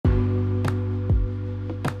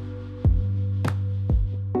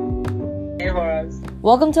Horaz.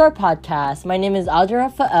 Welcome to our podcast. My name is Aldrin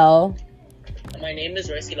Rafael. My name is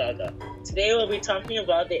Royce Laga. Today we'll be talking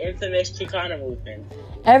about the infamous Chicano movement.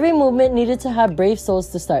 Every movement needed to have brave souls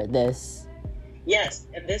to start this. Yes,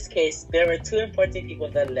 in this case, there were two important people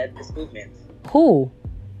that led this movement. Who?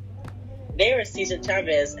 They were Cesar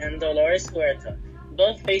Chavez and Dolores Huerta.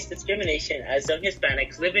 Both faced discrimination as young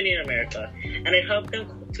Hispanics living in America, and it helped them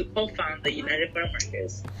to co-found the United Farm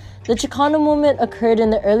Workers. The Chicano movement occurred in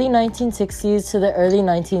the early 1960s to the early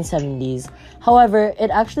 1970s. However, it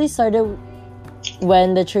actually started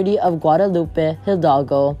when the Treaty of Guadalupe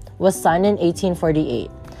Hidalgo was signed in 1848.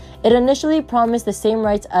 It initially promised the same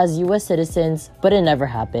rights as U.S. citizens, but it never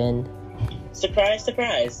happened. Surprise,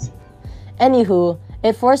 surprise. Anywho,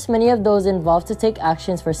 it forced many of those involved to take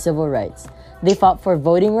actions for civil rights. They fought for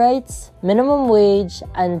voting rights, minimum wage,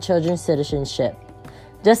 and children's citizenship,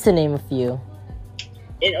 just to name a few.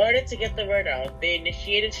 In order to get the word out, they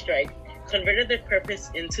initiated strike, converted their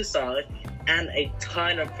purpose into song, and a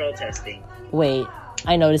ton of protesting. Wait,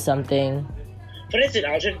 I noticed something. What is it,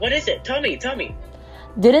 Aldrin? What is it? Tell me.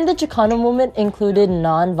 Didn't the Chicano movement include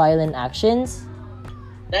non-violent actions?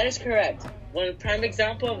 That is correct. One prime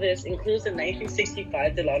example of this includes the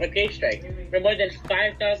 1965 Delano Gay strike, where more than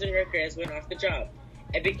 5,000 workers went off the job.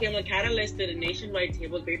 It became a catalyst to the nationwide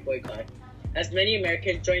table grape boycott, as many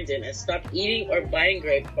Americans joined in and stopped eating or buying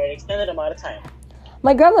grapes for an extended amount of time.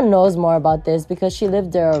 My grandma knows more about this because she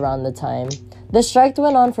lived there around the time. The strike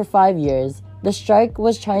went on for 5 years. The strike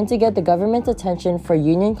was trying to get the government's attention for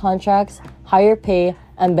union contracts, higher pay,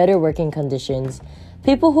 and better working conditions.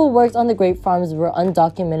 People who worked on the grape farms were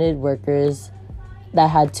undocumented workers that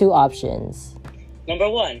had two options. Number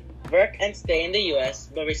 1, work and stay in the U.S.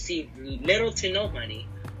 but receive little to no money,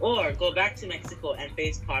 or go back to Mexico and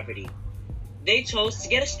face poverty. They chose to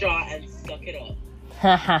get a straw and suck it up.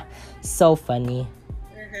 Haha, so funny.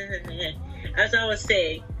 As I was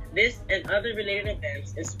saying, this and other related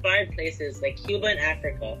events inspired places like Cuba and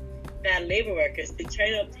Africa that labor workers to try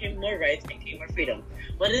to obtain more rights and gain more freedom.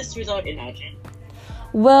 What did this result in, Aldrin?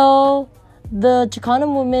 Well, the Chicano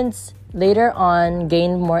movements later on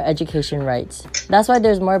gained more education rights. That's why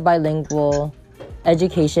there's more bilingual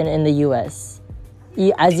education in the U.S.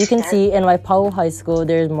 As you can see, in Waipahu High School,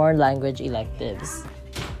 there's more language electives.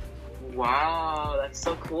 Wow, that's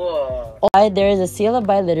so cool. There is a Sila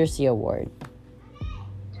Biliteracy Award.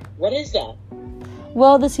 What is that?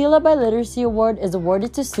 Well, the Sila Biliteracy Award is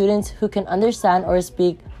awarded to students who can understand or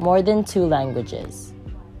speak more than 2 languages.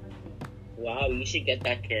 Wow, you should get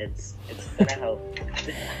that, kids. It's gonna help.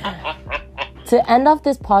 To end off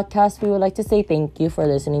this podcast, we would like to say thank you for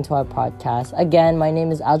listening to our podcast. Again, my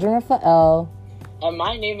name is Aldrin Rafael. And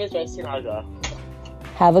my name is Royce Laga.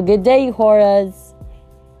 Have a good day, Horas.